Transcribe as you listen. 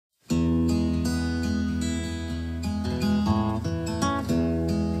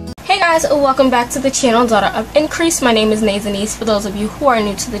guys, welcome back to the channel, Daughter of Increase. My name is Nazanese for those of you who are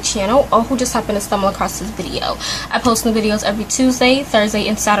new to the channel or who just happen to stumble across this video. I post new videos every Tuesday, Thursday,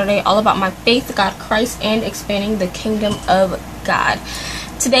 and Saturday all about my faith, God, Christ, and expanding the kingdom of God.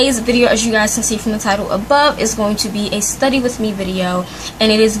 Today's video, as you guys can see from the title above, is going to be a study with me video,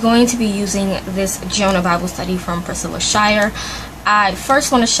 and it is going to be using this Jonah Bible study from Priscilla Shirer. I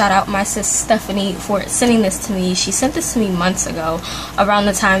first want to shout out my sis Stephanie for sending this to me. She sent this to me months ago, around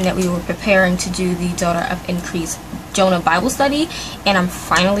the time that we were preparing to do the Daughter of Increase Jonah Bible study, and I'm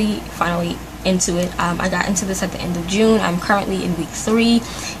finally into it. I got into this at the end of June. I'm currently in week 3,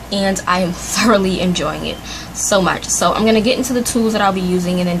 and I am thoroughly enjoying it so much. So I'm going to get into the tools that I'll be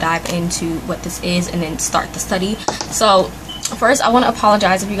using and then dive into what this is and then start the study. So first, I want to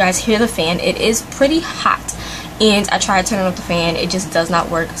apologize if you guys hear the fan. It is pretty hot, and I tried turning off the fan. It just does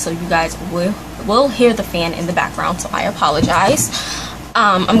not work, so you guys will hear the fan in the background, so I apologize.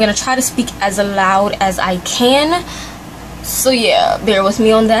 I'm going to try to speak as loud as I can, so yeah, bear with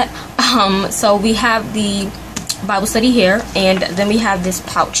me on that. So we have the Bible study here, and then we have this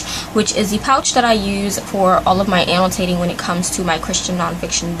pouch, which is the pouch that I use for all of my annotating when it comes to my Christian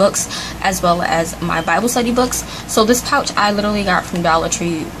nonfiction books as well as my Bible study books. So this pouch I literally got from Dollar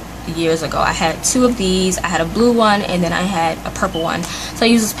Tree years ago. I had 2 of these. I had a blue one, and then I had a purple one. So I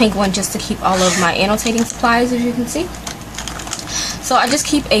use this pink one just to keep all of my annotating supplies, as you can see. So I just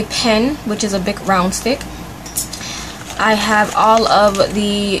keep a pen, which is a big round stick. I have all of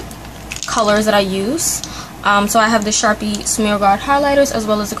the colors that I use. So I have the Sharpie Smear Guard highlighters as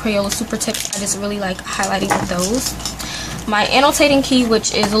well as the Crayola Super Tips. I just really like highlighting with those. My annotating key,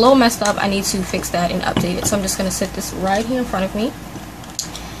 which is a little messed up, I need to fix that and update it. So I'm just going to set this right here in front of me.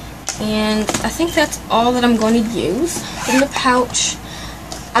 And I think that's all that I'm going to use. In the pouch,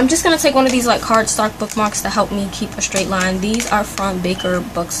 I'm just going to take one of these like cardstock bookmarks to help me keep a straight line. These are from Baker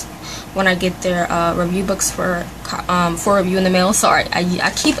Books when I get their review books for review in the mail. Sorry,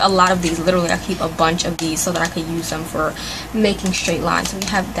 I keep a lot of these. Literally, I keep a bunch of these so that I could use them for making straight lines. So we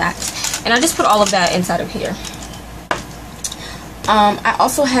have that. And I just put all of that inside of here. I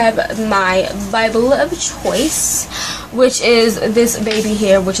also have my Bible of choice, which is this baby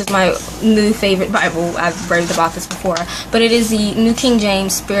here, which is my new favorite Bible. I've raved about this before, but it is the New King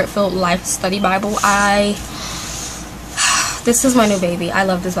James Spirit-Filled Life Study Bible. This is my new baby. I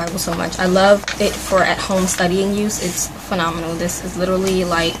love this Bible so much. I love it for at-home studying use. It's phenomenal. This is literally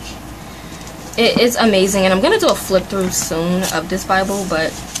like, it's amazing, and I'm gonna do a flip through soon of this Bible,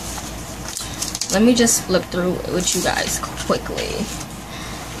 but let me just flip through with you guys quickly.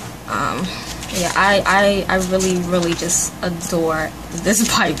 Yeah, I really just adore this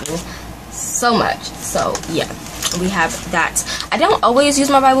Bible so much. So yeah, we have that. I don't always use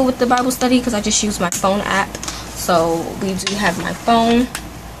my Bible with the Bible study because I just use my phone app. So we do have my phone,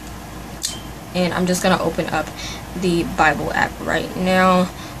 and I'm just gonna open up the Bible app right now.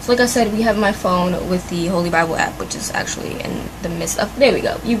 So like I said, we have my phone with the Holy Bible app, which is actually in the midst of, there we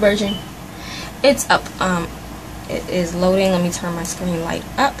go, YouVersion. It's up. It is loading. Let me turn my screen light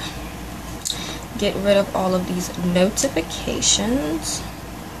up. Get rid of all of these notifications.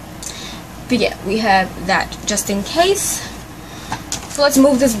 But yeah, we have that just in case. So let's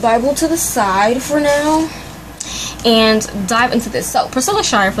move this Bible to the side for now and dive into this. So Priscilla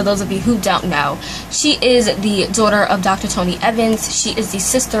Shirer, for those of you who don't know, she is the daughter of Dr. Tony Evans. She is the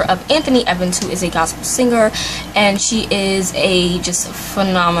sister of Anthony Evans, who is a gospel singer, and she is a just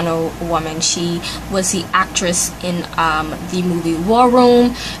phenomenal woman. She was the actress in the movie War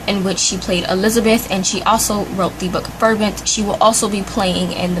Room, in which she played Elizabeth, and she also wrote the book Fervent. She will also be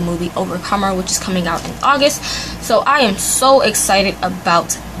playing in the movie Overcomer, which is coming out in August. So I am so excited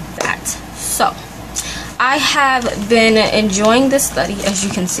about that. So I have been enjoying this study, as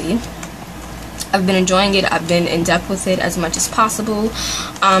you can see. I've been enjoying it. I've been in depth with it as much as possible.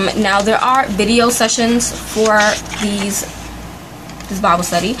 Now there are video sessions for this Bible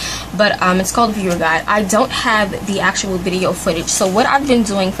study, but it's called Viewer Guide. I don't have the actual video footage. So what I've been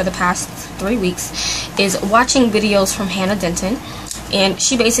doing for the past 3 weeks is watching videos from Hannah Denton. And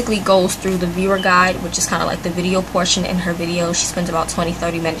she basically goes through the viewer guide, which is kind of like the video portion in her video. She spends about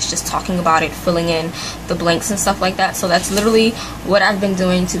 20-30 minutes just talking about it, filling in the blanks and stuff like that. So that's literally what I've been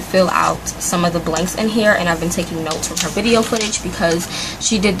doing to fill out some of the blanks in here. And I've been taking notes from her video footage because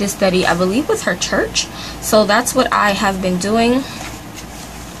she did this study, I believe, with her church. So that's what I have been doing.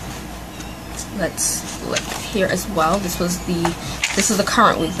 Let's look here as well. This is the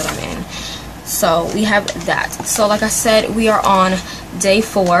current week that I'm in. So we have that. So like I said, we are on day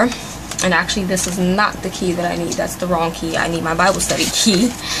 4, and actually this is not the key that I need. That's the wrong key. I need my Bible study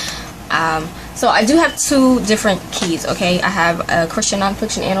key. So I do have 2 different keys, okay? I have a Christian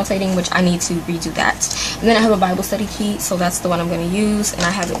nonfiction annotating, which I need to redo that. And then I have a Bible study key, so that's the one I'm going to use, and I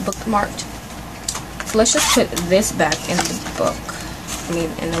have it bookmarked. So let's just put this back in the book,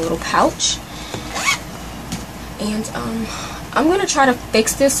 in the little pouch. And I'm going to try to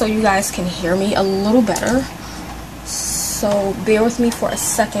fix this so you guys can hear me a little better. So bear with me for a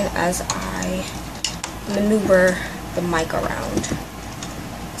second as I maneuver the mic around.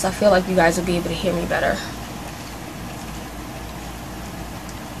 So I feel like you guys will be able to hear me better.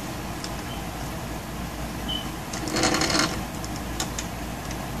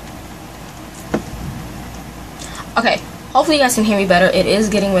 Okay, hopefully you guys can hear me better. It is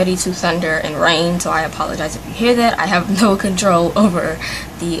getting ready to thunder and rain, so I apologize if you hear that. I have no control over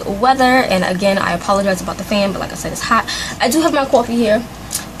the weather, and again, I apologize about the fan, but like I said, it's hot. I do have my coffee here.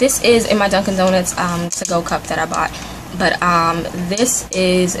 This is in my Dunkin' Donuts to-go cup that I bought. But this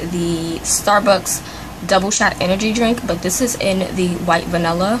is the Starbucks double shot energy drink, but this is in the white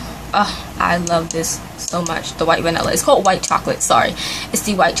vanilla. Oh, I love this so much, the white vanilla. It's called white chocolate, sorry. It's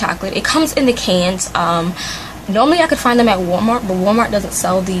the white chocolate. It comes in the cans. Normally I could find them at Walmart, but Walmart doesn't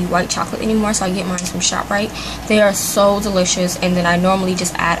sell the white chocolate anymore, so I get mine from ShopRite. They are so delicious, and then I normally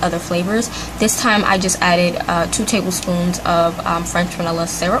just add other flavors. This time I just added 2 tablespoons of French vanilla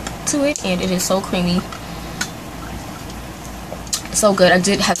syrup to it, and it is so creamy. So good. I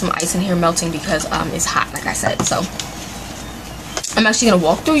did have some ice in here melting because it's hot, like I said. So I'm actually going to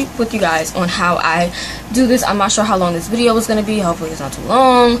walk through with you guys on how I do this. I'm not sure how long this video is going to be. Hopefully it's not too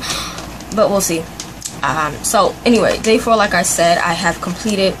long, but we'll see. So anyway, day 4, like I said, I have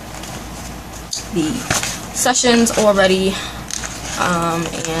completed the sessions already,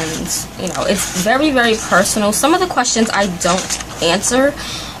 and you know, it's very, very personal. Some of the questions I don't answer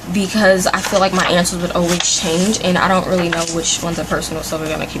because I feel like my answers would always change, and I don't really know which ones are personal, so we're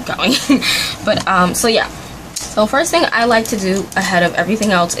gonna keep going. But so yeah, so first thing I like to do ahead of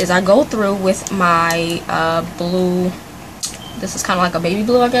everything else is I go through with my blue, this is kind of like a baby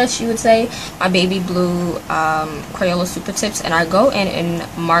blue, I guess you would say, my baby blue Crayola Super Tips, and I go in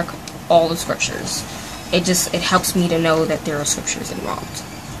and mark all the scriptures. It helps me to know that there are scriptures involved.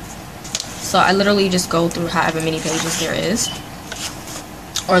 So I literally just go through however many pages there is,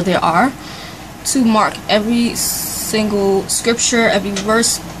 or there are, to mark every single scripture, every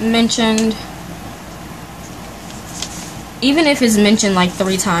verse mentioned. Even if it's mentioned like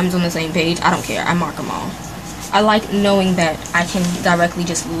 3 times on the same page, I don't care. I mark them all. I like knowing that I can directly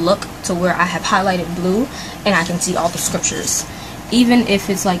just look to where I have highlighted blue and I can see all the scriptures. Even if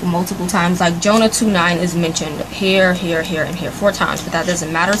it's like multiple times, like Jonah 2:9 is mentioned here, here, here, and here 4 times, but that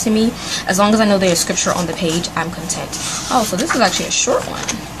doesn't matter to me. As long as I know there's scripture on the page, I'm content. Oh, so this is actually a short one.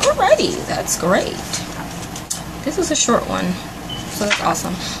 Alrighty, that's great. This is a short one, so that's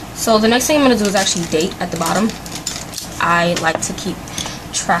awesome. So the next thing I'm going to do is actually date at the bottom. I like to keep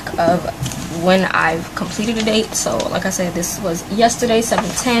track of when I've completed a date. So like I said, this was yesterday,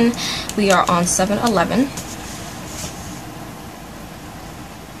 7/10. We are on 7/11.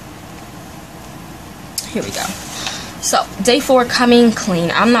 Here we go. So day 4, coming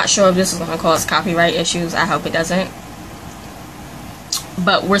clean. I'm not sure if this is going to cause copyright issues. I hope it doesn't,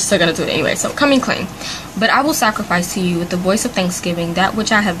 but we're still going to do it anyway. So coming clean. But I will sacrifice to you with the voice of thanksgiving. That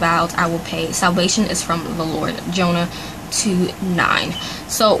which I have vowed I will pay. Salvation is from the Lord. Jonah 2:9.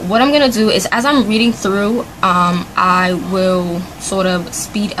 So what I'm going to do is, as I'm reading through, I will sort of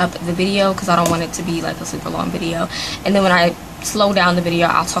speed up the video because I don't want it to be like a super long video. And then when I slow down the video,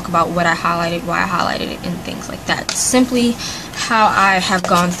 I'll talk about what I highlighted, why I highlighted it, and things like that. Simply how I have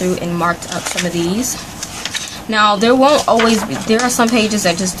gone through and marked up some of these. Now there won't always be, there are some pages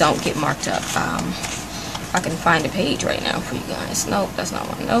that just don't get marked up. I can find a page right now for you guys. Nope, that's not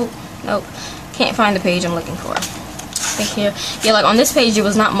one. Nope, can't find the page I'm looking for. I think here, yeah, like on this page there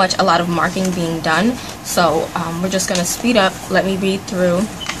was not a lot of marking being done, so we're just gonna speed up. Let me read through.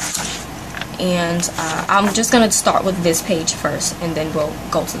 And I'm just going to start with this page first, and then we'll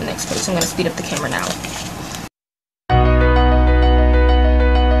go to the next page. So I'm going to speed up the camera now.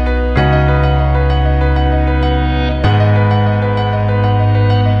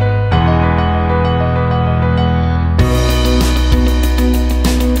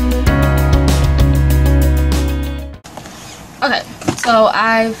 Okay, so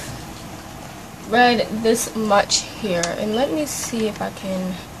I've read this much here, and let me see if I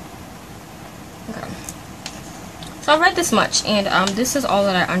can... Okay. So I read this much, and this is all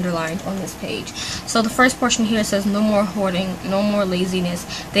that I underlined on this page. So the first portion here says, no more hoarding, no more laziness.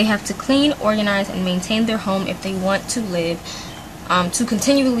 They have to clean, organize, and maintain their home if they want to live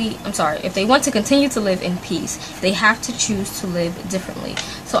if they want to continue to live in peace, they have to choose to live differently.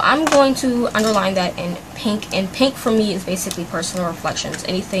 So I'm going to underline that in pink, and pink for me is basically personal reflections.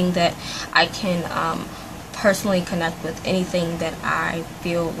 Anything that I can personally connect with, anything that I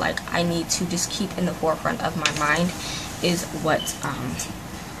feel like I need to just keep in the forefront of my mind is what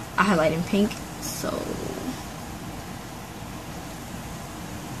I highlight in pink. So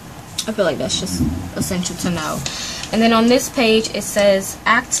I feel like that's just essential to know. And then on this page it says,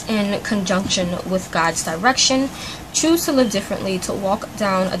 act in conjunction with God's direction, choose to live differently, to walk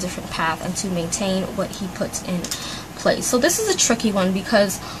down a different path, and to maintain what he puts in place. So this is a tricky one,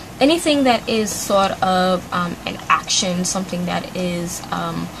 because anything that is sort of an action, something that is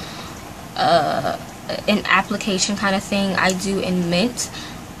an application kind of thing, I do in mint,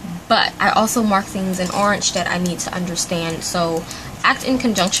 but I also mark things in orange that I need to understand. So act in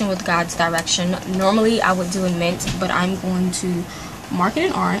conjunction with God's direction, normally I would do in mint, but I'm going to mark it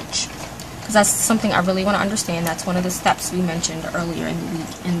in orange because that's something I really want to understand. That's one of the steps we mentioned earlier in the week,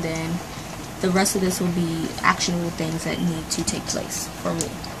 and then the rest of this will be actionable things that need to take place for me.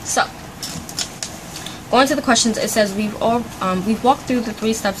 So going to the questions, it says we've walked through the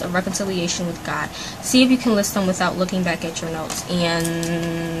 3 steps of reconciliation with God. See if you can list them without looking back at your notes.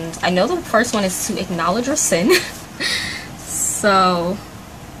 And I know the first one is to acknowledge your sin. So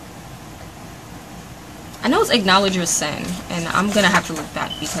I know it's acknowledge your sin, and I'm gonna have to look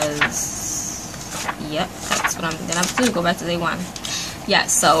back because yep, that's what I'm gonna have to do. Go back to day 1. Yeah,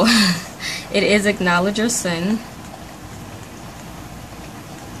 so it is acknowledge your sin.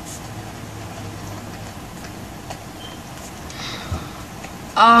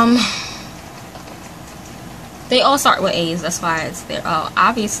 They all start with A's, that's why it's there.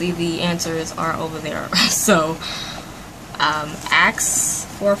 Obviously the answers are over there. So ask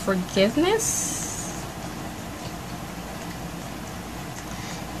for forgiveness,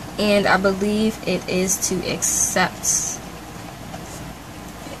 and I believe it is to accept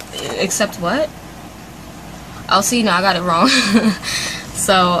what? Oh, see, no, I got it wrong.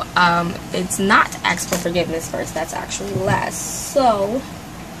 So it's not ask for forgiveness first, that's actually last. So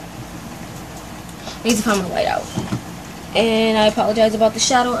I need to find my white out, and I apologize about the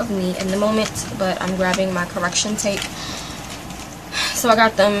shadow of me in the moment, but I'm grabbing my correction tape. So I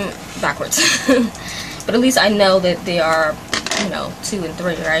got them backwards. But at least I know that they are, 2 and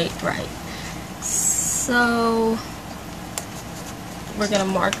 3, right? Right. So we're gonna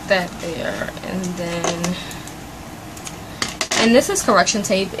mark that there, and then, and this is correction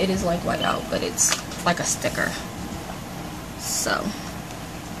tape. It is like white out, but it's like a sticker. So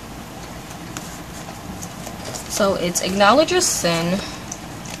it's acknowledge your sin,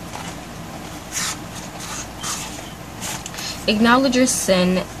 acknowledge your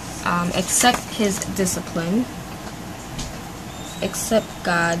sin, accept his discipline, accept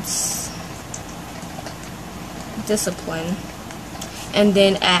God's discipline, and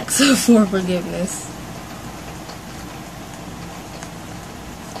then ask for forgiveness.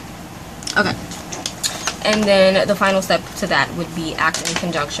 Okay. And then the final step to that would be act in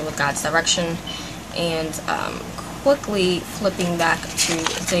conjunction with God's direction. And quickly flipping back to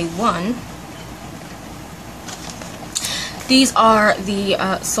day 1, these are the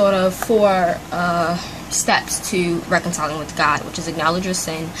sort of 4 steps to reconciling with God, which is acknowledge your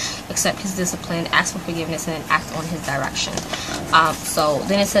sin, accept his discipline, ask for forgiveness, and then act on his direction. So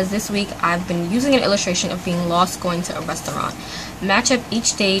then it says, this week I've been using an illustration of being lost going to a restaurant. Match up each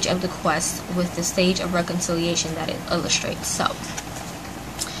stage of the quest with the stage of reconciliation that it illustrates. So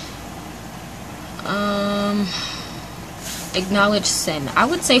acknowledge sin. I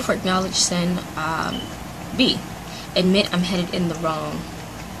would say for acknowledge sin, B, admit I'm headed in the wrong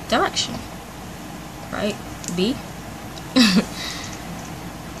direction. Right? B.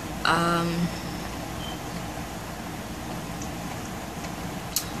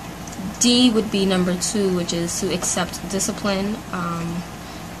 D would be number 2, which is to accept discipline.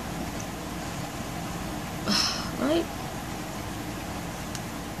 Right?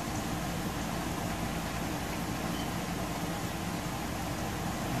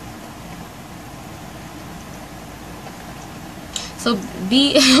 So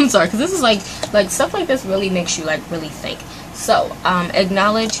B, I'm sorry, because this is like stuff like this really makes you really think. So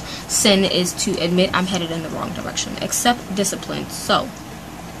acknowledge sin is to admit I'm headed in the wrong direction. Accept discipline. So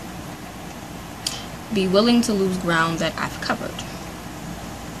be willing to lose ground that I've covered,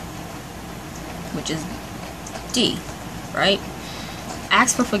 which is D, right?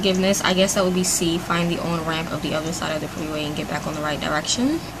 Ask for forgiveness. I guess that would be C. Find the on-ramp of the other side of the freeway and get back on the right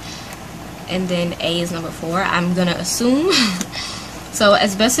direction. And then A is number 4. I'm gonna assume So,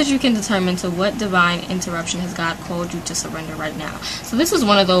 as best as you can determine, to what divine interruption has God called you to surrender right now? So this is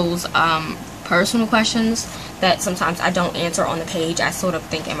one of those personal questions that sometimes I don't answer on the page. I sort of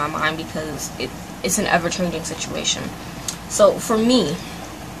think in my mind because it's an ever-changing situation. So for me,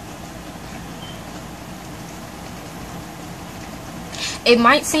 it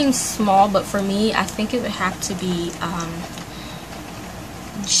might seem small, but for me, I think it would have to be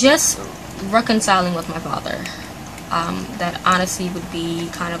just reconciling with my father. That honestly would be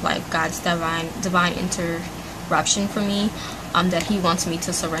kind of like God's divine interruption for me, that he wants me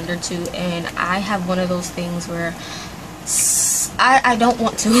to surrender to. And I have one of those things where I don't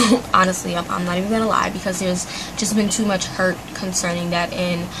want to. Honestly, I'm not even gonna lie, because there's just been too much hurt concerning that.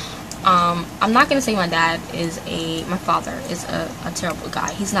 And I'm not gonna say my father is a terrible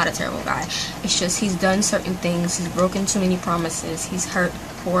guy. He's not a terrible guy. It's just he's done certain things. He's broken too many promises. He's hurt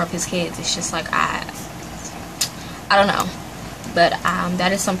 4 of his kids. It's just like I don't know. But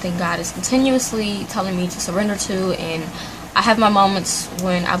that is something God is continuously telling me to surrender to. And I have my moments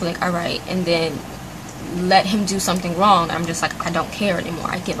when I'll be like, alright, and then let him do something wrong. I'm just like, I don't care anymore.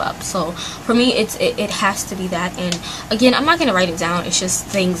 I give up. So for me, it has to be that. And again, I'm not going to write it down. It's just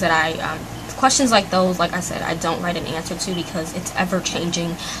things that questions like those, like I said, I don't write an answer to, because it's ever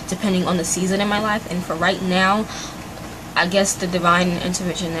changing depending on the season in my life. And for right now, I guess the divine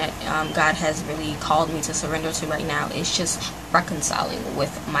intervention that God has really called me to surrender to right now is just reconciling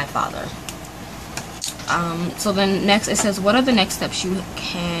with my father. So then next it says, what are the next steps you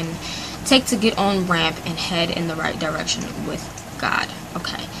can take to get on ramp and head in the right direction with God?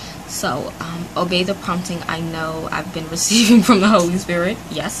 Okay, so obey the prompting I know I've been receiving from the Holy Spirit.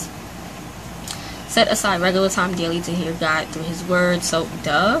 Yes. Set aside regular time daily to hear God through his word. So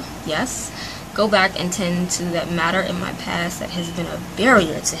yes. Go back and tend to that matter in my past that has been a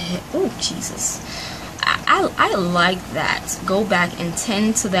barrier to hit. Oh, Jesus. I like that. Go back and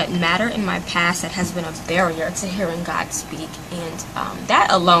tend to that matter in my past that has been a barrier to hearing God speak. And that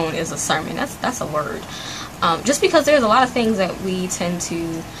alone is a sermon. That's a word. Just because there's a lot of things that we tend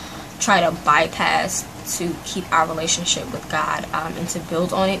to try to bypass to keep our relationship with God and to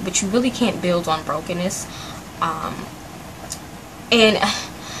build on it. But you really can't build on brokenness. And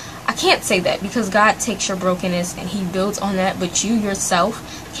I can't say that, because God takes your brokenness and he builds on that, but you yourself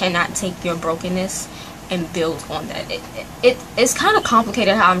cannot take your brokenness and build on that. It's kind of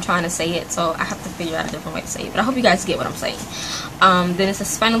complicated how I'm trying to say it, so I have to figure out a different way to say it, but I hope you guys get what I'm saying. Then it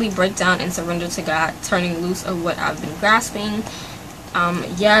says, finally break down and surrender to God, turning loose of what I've been grasping.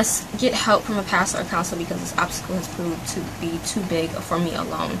 Yes, get help from a pastor or counselor, because this obstacle has proved to be too big for me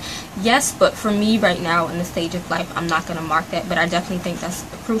alone. Yes, but for me right now in this stage of life, I'm not going to mark that, but I definitely think that's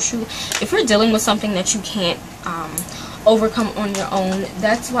crucial. If you're dealing with something that you can't overcome on your own,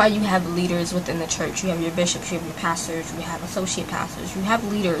 that's why you have leaders within the church. You have your bishops, you have your pastors, you have associate pastors, you have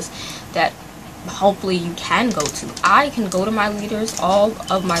leaders that hopefully you can go to. I can go to my leaders, all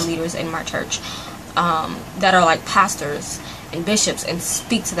of my leaders in my church that are like pastors and bishops, and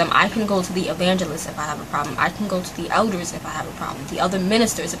speak to them. I can go to the evangelists if I have a problem. I can go to the elders if I have a problem. The other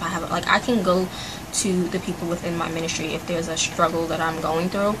ministers if I have I can go to the people within my ministry if there's a struggle that I'm going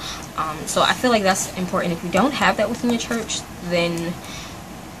through. So I feel like that's important. If you don't have that within your church, then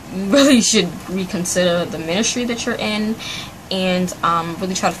you really should reconsider the ministry that you're in, and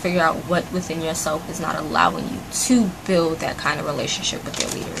really try to figure out what within yourself is not allowing you to build that kind of relationship with your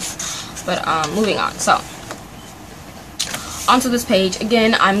leaders. But moving on. So onto this page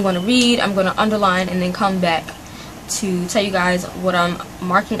again, I'm going to read, I'm going to underline, and then come back to tell you guys what I'm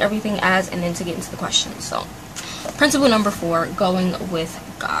marking everything as, and then to get into the questions. So principle number 4, going with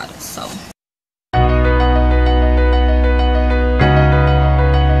God. So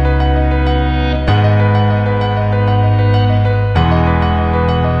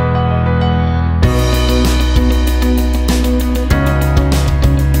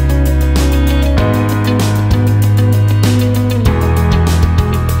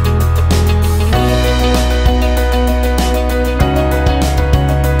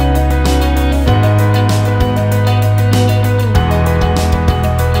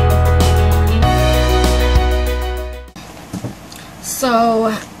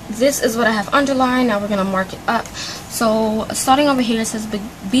this is what I have underlined. Now we're going to mark it up. So starting over here, it says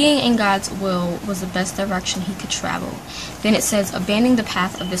being in God's will was the best direction he could travel. Then it says abandoning the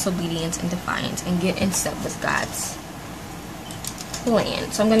path of disobedience and defiance and get in step with God's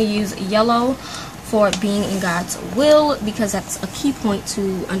plan. So I'm going to use yellow for being in God's will, because that's a key point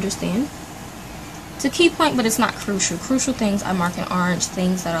to understand. It's a key point, but it's not crucial. Crucial things I mark in orange,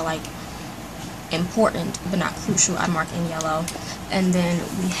 things that are like important but not crucial, I mark in yellow. And then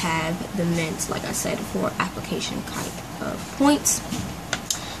we have the mint, like I said, for application type of points.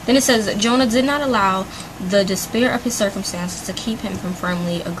 Then it says, Jonah did not allow the despair of his circumstances to keep him from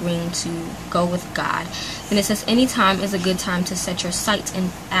firmly agreeing to go with God. Then it says, any time is a good time to set your sights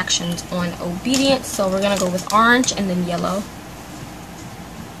and actions on obedience. So we're going to go with orange and then yellow.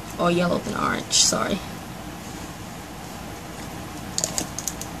 Or yellow then orange, sorry.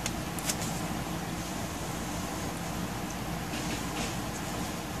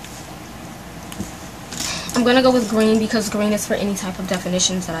 I'm going to go with green because green is for any type of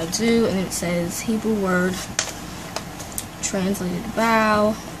definitions that I do. And then it says Hebrew word translated vow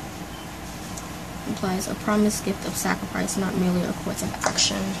implies a promised gift of sacrifice, not merely a course of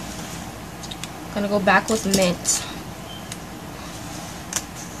action. I'm going to go back with mint.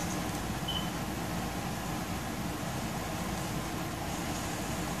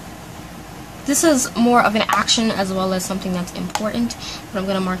 This is more of an action as well as something that's important, but I'm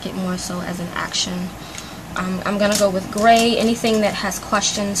going to mark it more so as an action. I'm going to go with gray. Anything that has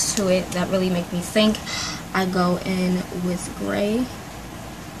questions to it that really make me think, I go in with gray.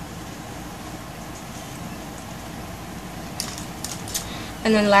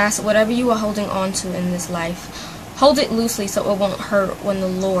 And then last, whatever you are holding on to in this life, hold it loosely so it won't hurt when the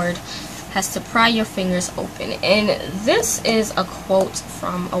Lord has to pry your fingers open. And this is a quote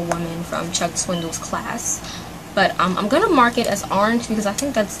from a woman from Chuck Swindoll's class. But I'm going to mark it as orange because I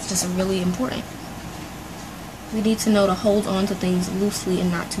think that's just really important. We need to know to hold on to things loosely and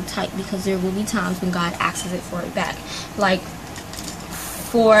not too tight, because there will be times when God asks it for it back. Like,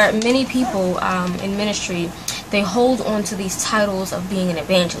 for many people in ministry, they hold on to these titles of being an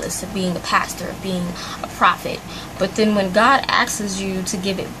evangelist, of being a pastor, of being a prophet. But then when God asks you to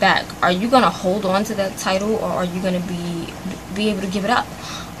give it back, are you going to hold on to that title, or are you going to be able to give it up?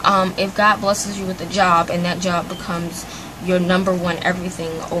 If God blesses you with a job and that job becomes your number one everything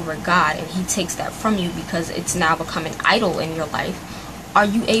over God, and he takes that from you because it's now become an idol in your life, are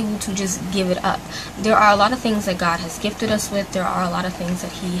you able to just give it up? There are a lot of things that God has gifted us with. There are a lot of things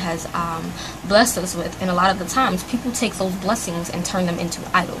that he has blessed us with, and a lot of the times people take those blessings and turn them into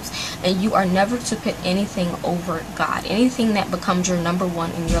idols. And you are never to put anything over God. Anything that becomes your number one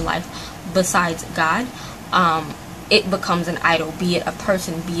in your life besides God, it becomes an idol, be it a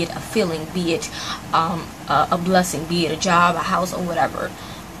person, be it a feeling, be it a blessing, be it a job, a house, or whatever.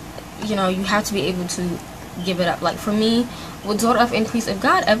 You know, you have to be able to give it up. Like for me, with Daughter of Increase, if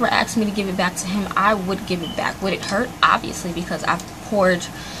God ever asked me to give it back to him, I would give it back. Would it hurt? Obviously, because I've poured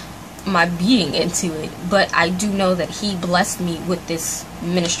my being into it. But I do know that he blessed me with this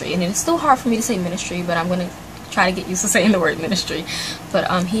ministry. And it's still hard for me to say ministry, but I'm going to try to get used to saying the word ministry. But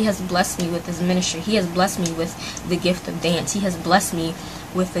he has blessed me with this ministry. He has blessed me with the gift of dance. He has blessed me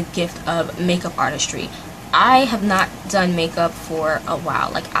with the gift of makeup artistry. I have not done makeup for a while.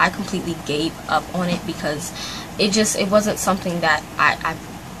 Like, I completely gave up on it because it wasn't something that I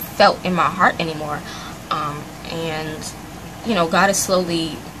felt in my heart anymore. And you know, God is slowly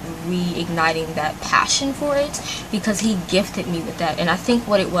reigniting that passion for it because he gifted me with that. And I think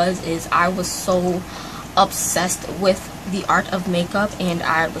what it was is I was so obsessed with the art of makeup, and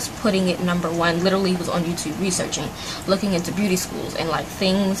I was putting it number one. Literally was on YouTube researching, looking into beauty schools and like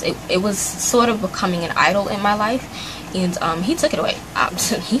things. It was sort of becoming an idol in my life, and he took it away.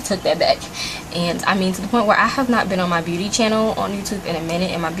 He took that back. And I mean, to the point where I have not been on my beauty channel on YouTube in a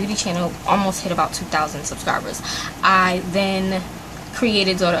minute, and my beauty channel almost hit about 2,000 subscribers. I then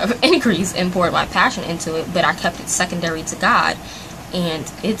created Daughter of Increase and poured my passion into it, but I kept it secondary to God, and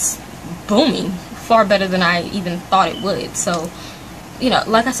it's booming far better than I even thought it would. So, you know,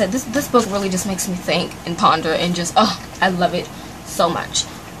 like I said, this book really just makes me think and ponder, and just, oh, I love it so much.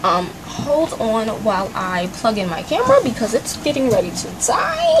 Hold on while I plug in my camera because it's getting ready to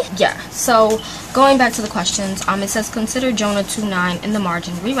die. Yeah, so going back to the questions, it says, consider Jonah 2:9 in the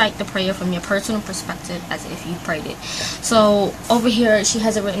margin. Rewrite the prayer from your personal perspective as if you prayed it. So over here, she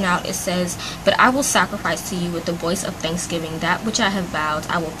has it written out. It says, but I will sacrifice to you with the voice of thanksgiving. That which I have vowed,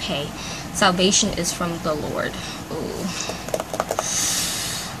 I will pay. Salvation is from the Lord. Ooh.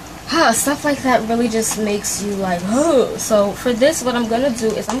 Stuff like that really just makes you like, oh. So for this, what I'm gonna do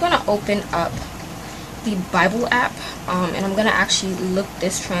is I'm gonna open up the Bible app, and I'm gonna actually look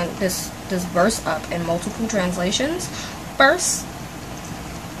this verse up in multiple translations first.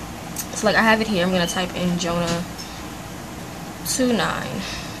 So like I have it here. I'm gonna type in Jonah 2:9.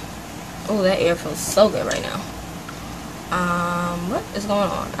 Oh, that air feels so good right now. What is going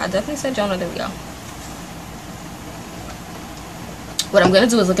on? I definitely said Jonah. There we go. What I'm going to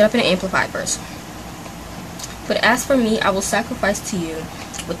do is look it up in an amplified verse. But as for me, I will sacrifice to you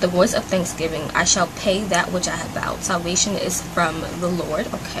With the voice of thanksgiving, I shall pay that which I have vowed. Salvation is from the Lord.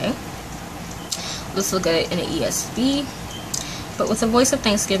 Okay. Let's look at it in an ESV. But with the voice of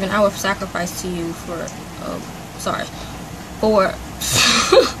thanksgiving, I will sacrifice to you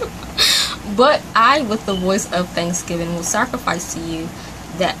but I, with the voice of thanksgiving, will sacrifice to you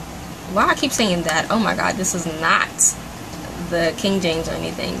that. Why I keep saying that? Oh my God, this is not the King James or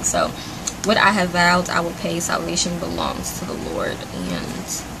anything. So, what I have vowed, I will pay. Salvation belongs to the Lord.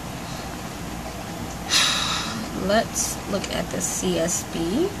 And let's look at the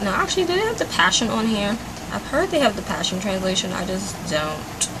CSB. Now, actually, do they have the Passion on here? I've heard they have the Passion translation. I just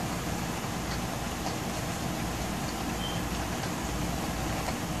don't.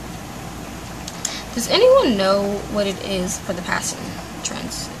 Does anyone know what it is for the Passion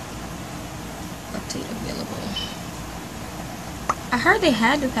translation? Update available. I heard they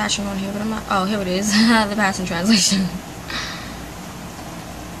had the Passion on here, but I'm not. Oh, here it is. The Passion translation.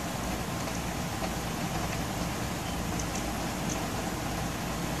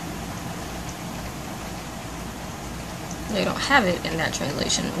 They don't have it in that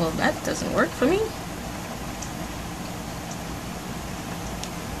translation. Well, that doesn't work for me.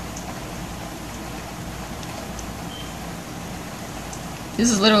 This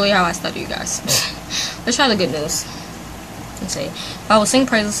is literally how I study, you guys. Let's try the good news. Let's see. If I will sing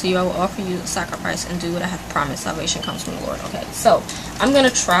praises to you, I will offer you sacrifice and do what I have promised. Salvation comes from the Lord. Okay, so I'm going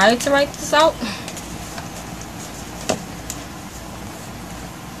to try to write this out.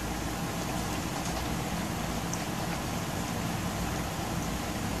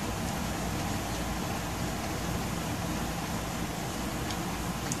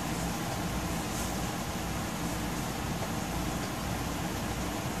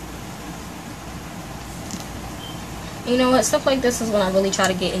 You know what, stuff like this is when I really try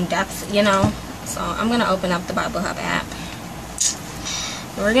to get in depth, you know. So I'm going to open up the Bible Hub app.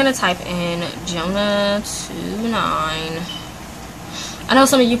 We're going to type in Jonah 2:9. I know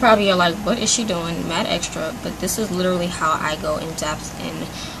some of you probably are like, what is she doing? Mad extra. But this is literally how I go in depth, and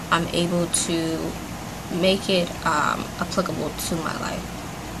I'm able to make it applicable to my life.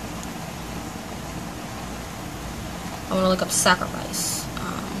 I want to look up sacrifice.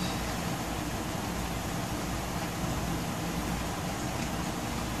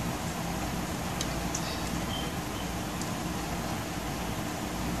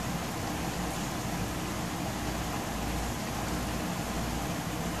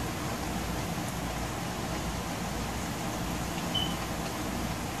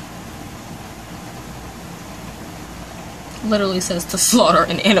 Literally says to slaughter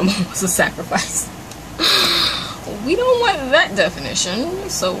an animal as a sacrifice. We don't want that definition,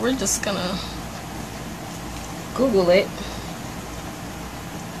 so we're just gonna Google it.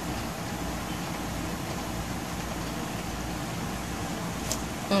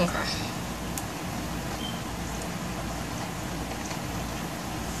 Okay.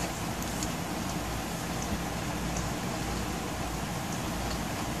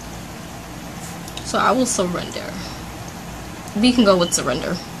 So I will surrender. We can go with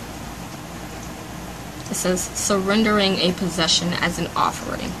surrender. It says surrendering a possession as an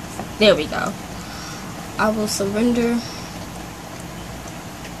offering. There we go. I will surrender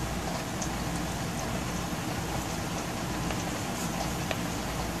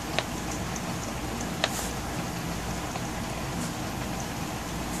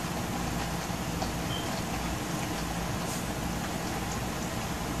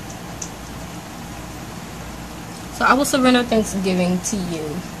So I will surrender thanksgiving to you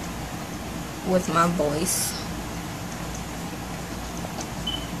with my voice.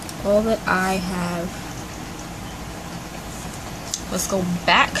 All that I have. Let's go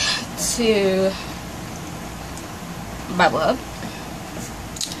back to Bible Hub,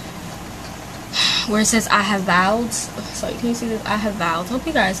 where it says I have vowed. Sorry, can you see this? I have vowed. Hope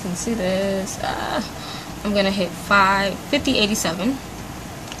you guys can see this. I'm gonna hit 5087.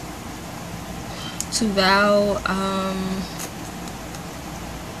 To vow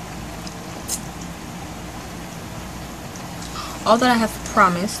all that I have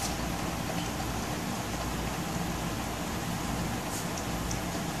promised,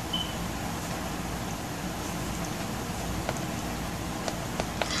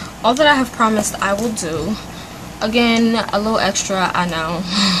 all that I have promised I will do. Again, a little extra, I know.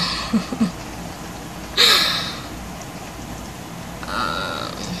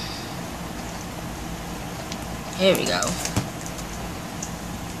 Here we go.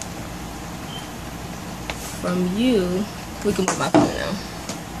 From you, we can move my phone now.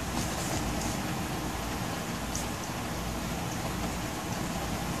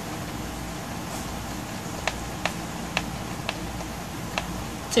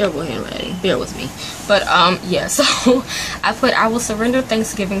 Terrible handwriting, bear with me. But yeah, so I put, I will surrender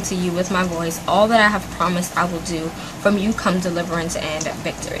thanksgiving to you with my voice. All that I have promised I will do. From you come deliverance and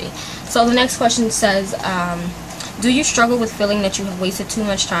victory. So the next question says, do you struggle with feeling that you have wasted too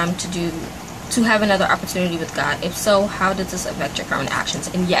much time to have another opportunity with God? If so, how does this affect your current actions?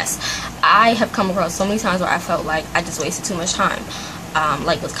 And yes, I have come across so many times where I felt like I just wasted too much time,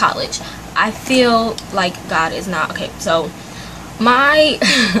 like with college. I feel like God is not, okay, so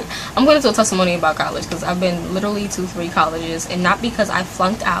I'm going to do a testimony about college, because I've been literally to 3 colleges, and not because I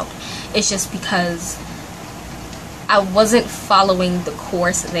flunked out, it's just because I wasn't following the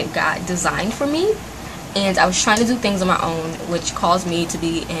course that God designed for me, and I was trying to do things on my own, which caused me to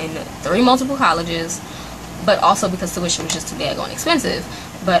be in 3 multiple colleges, but also because tuition was just too daggone expensive.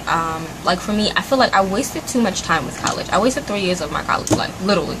 But like for me, I feel like I wasted too much time with college. I wasted 3 years of my college life,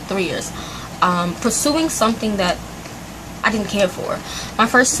 literally 3 years, pursuing something that I didn't care for. My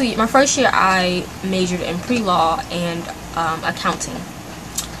first year I majored in pre-law and accounting.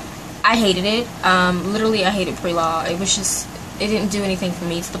 I hated it. Literally I hated pre-law. It was just, it didn't do anything for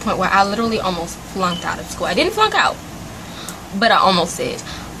me, to the point where I literally almost flunked out of school. I didn't flunk out, but I almost did.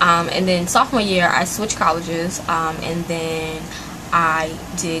 And then sophomore year I switched colleges, and then I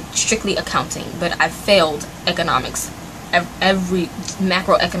did strictly accounting, but I failed economics. Every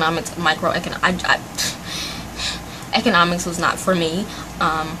macroeconomics, microeconomics, economics was not for me.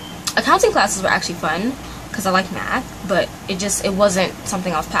 Accounting classes were actually fun because I like math, but it wasn't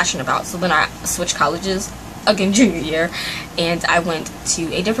something I was passionate about. So then I switched colleges again junior year, and I went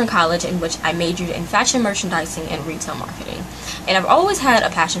to a different college in which I majored in fashion merchandising and retail marketing. And I've always had a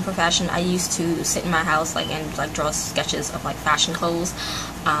passion for fashion. I used to sit in my house and draw sketches of fashion clothes.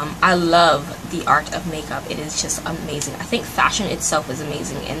 I love the art of makeup. It is just amazing. I think fashion itself is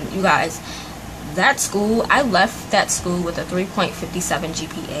amazing. And you guys, that school, I left that school with a 3.57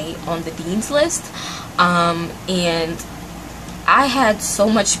 GPA on the dean's list, and I had so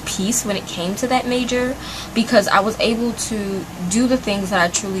much peace when it came to that major, because I was able to do the things that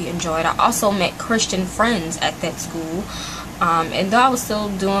I truly enjoyed. I also met Christian friends at that school, and though I was still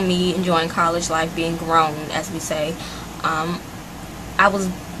doing me, enjoying college life, being grown, as we say, I was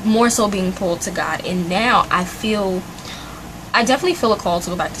more so being pulled to God. And now I definitely feel a call to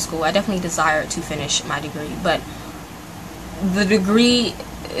go back to school. I definitely desire to finish my degree, but the degree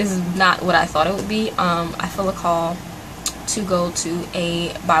is not what I thought it would be. I feel a call to go to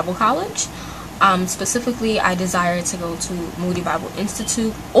a Bible college. Specifically, I desire to go to Moody Bible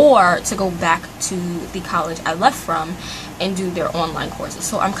Institute, or to go back to the college I left from and do their online courses.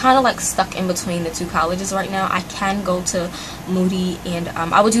 So I'm kind of stuck in between the 2 colleges right now. I can go to Moody, and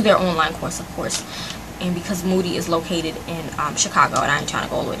I would do their online course, of course. And because Moody is located in Chicago, and I ain't trying to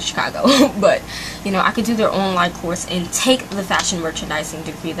go all the way to Chicago, but I could do their online course and take the fashion merchandising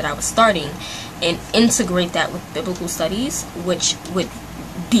degree that I was starting and integrate that with biblical studies, which would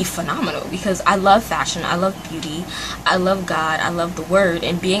be phenomenal, because I love fashion, I love beauty, I love God, I love the Word,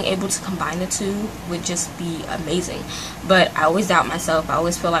 and being able to combine the 2 would just be amazing. But I always doubt myself. I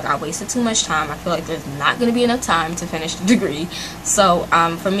always feel like I wasted too much time. I feel like there's not going to be enough time to finish the degree. So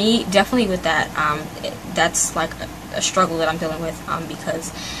for me, definitely with that, that's a struggle that I'm dealing with,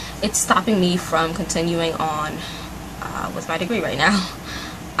 because it's stopping me from continuing on with my degree right now.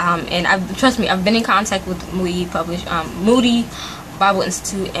 And trust me, I've been in contact with Moody Bible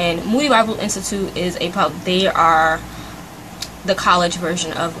Institute, and Moody Bible Institute is they are the college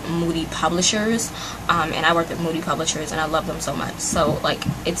version of Moody Publishers, and I work with Moody Publishers, and I love them so much. So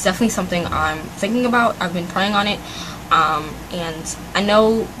it's definitely something I'm thinking about. I've been praying on it, and I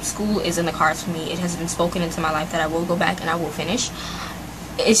know school is in the cards for me. It has been spoken into my life that I will go back and I will finish.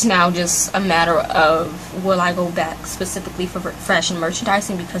 It's now just a matter of, will I go back specifically for fashion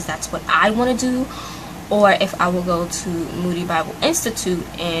merchandising because that's what I want to do, or if I will go to Moody Bible Institute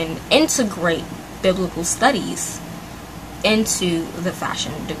and integrate biblical studies into the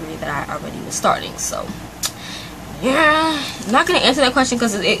fashion degree that I already was starting. So yeah, I'm not going to answer that question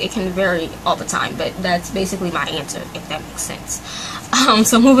because it can vary all the time, but that's basically my answer, if that makes sense.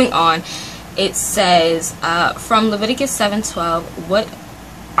 So moving on, it says from Leviticus 7:12,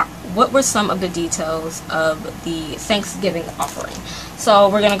 what were some of the details of the Thanksgiving offering? So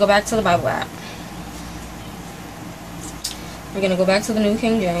we're going to go back to the Bible app. We're going to go back to the New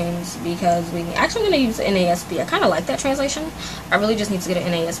King James, because I'm going to use the NASB. I kind of like that translation. I really just need to get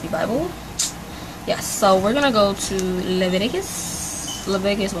an NASB Bible. Yes, so we're going to go to Leviticus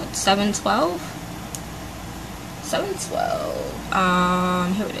what, 7:12?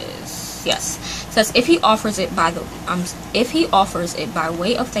 7:12. Here it is. printables. Yes, it says if he offers it by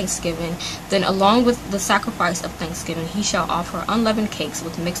way of thanksgiving, then along with the sacrifice of thanksgiving he shall offer unleavened cakes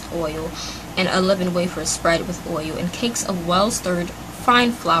with mixed oil, and unleavened wafers spread with oil, and cakes of well stirred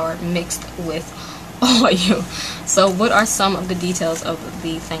fine flour mixed with oil. So what are some of the details of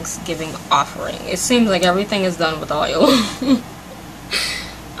the Thanksgiving offering? It seems like everything is done with oil.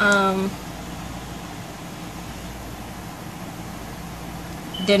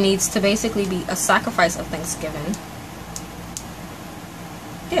 There needs to basically be a sacrifice of Thanksgiving.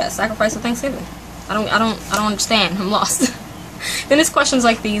 Yeah, sacrifice of Thanksgiving. I don't understand. I'm lost. Then there's questions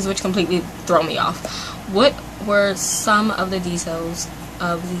like these which completely throw me off. What were some of the details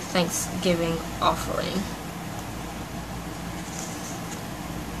of the Thanksgiving offering?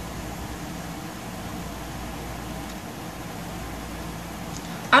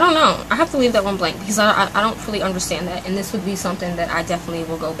 I don't know. I have to leave that one blank because I don't fully understand that, and this would be something that I definitely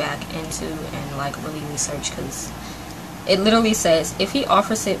will go back into and like really research, because it literally says if he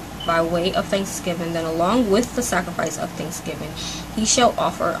offers it by way of thanksgiving, then along with the sacrifice of thanksgiving he shall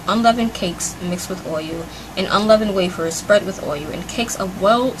offer unleavened cakes mixed with oil, and unleavened wafers spread with oil, and cakes of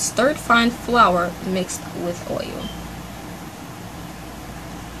well stirred fine flour mixed with oil.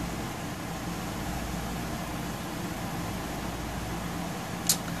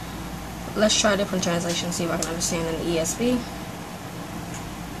 Let's try a different translation, see if I can understand in the ESV.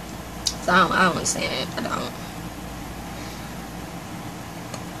 So I don't understand it. I don't.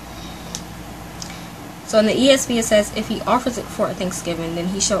 So in the ESV it says, if he offers it for a thanksgiving, then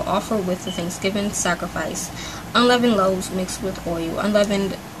he shall offer with the thanksgiving sacrifice unleavened loaves mixed with oil,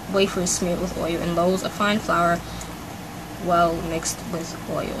 unleavened wafers smeared with oil, and loaves of fine flour well mixed with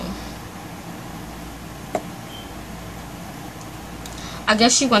oil. I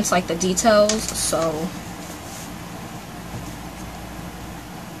guess she wants like the details, so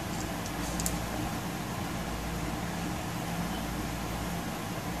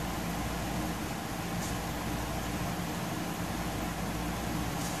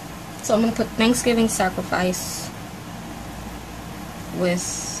I'm going to put Thanksgiving sacrifice with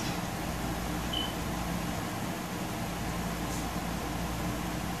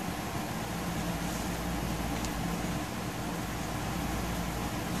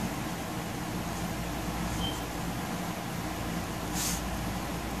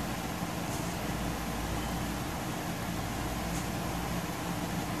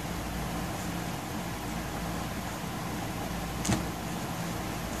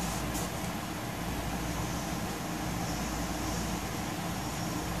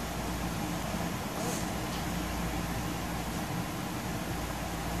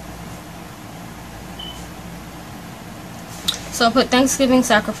So I put Thanksgiving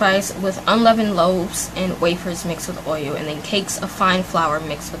sacrifice with unleavened loaves and wafers mixed with oil, and then cakes of fine flour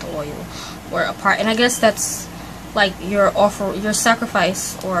mixed with oil were a part. And I guess that's like your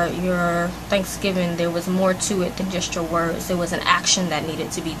sacrifice or your Thanksgiving. There was more to it than just your words. There was an action that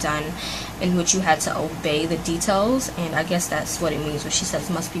needed to be done in which you had to obey the details. And I guess that's what it means when she says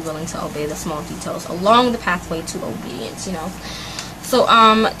must be willing to obey the small details along the pathway to obedience, you know. So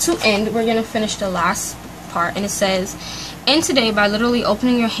to end, we're gonna finish the last part, and it says, and today, by literally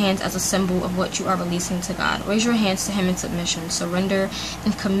opening your hands as a symbol of what you are releasing to God, raise your hands to Him in submission, surrender,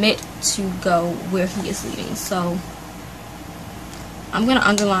 and commit to go where He is leading. So I'm going to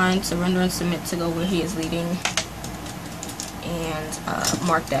underline surrender and submit to go where He is leading, and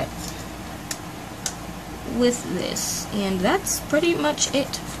mark that with this. And that's pretty much it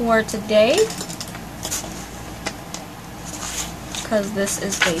for today, because this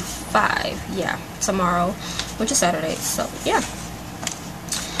is day 5. Yeah, tomorrow, which is Saturday. So yeah,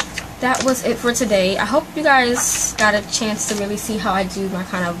 that was it for today. I hope you guys got a chance to really see how I do my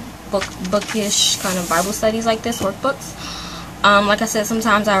kind of bookish kind of Bible studies like this, workbooks. Like I said,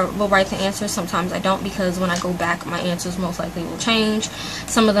 sometimes I will write the answers, sometimes I don't, because when I go back my answers most likely will change.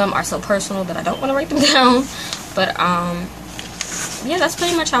 Some of them are so personal that I don't want to write them down. But yeah, that's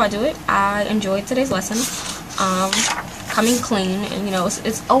pretty much how I do it. I enjoyed today's lesson. Coming clean, and you know,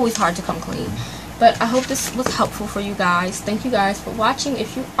 it's always hard to come clean, but I hope this was helpful for you guys. Thank you guys for watching.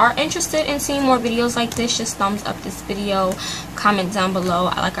 If you are interested in seeing more videos like this, just thumbs up this video, comment down below.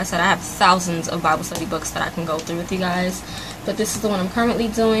 Like I said, I have thousands of Bible study books that I can go through with you guys, but this is the one I'm currently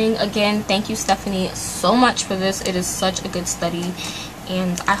doing. Again, thank you, Stephanie, so much for this. It is such a good study,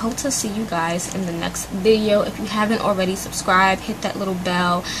 and I hope to see you guys in the next video. If you haven't already, subscribe, hit that little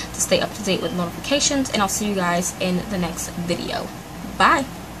bell to stay up to date with notifications, and I'll see you guys in the next video. Bye.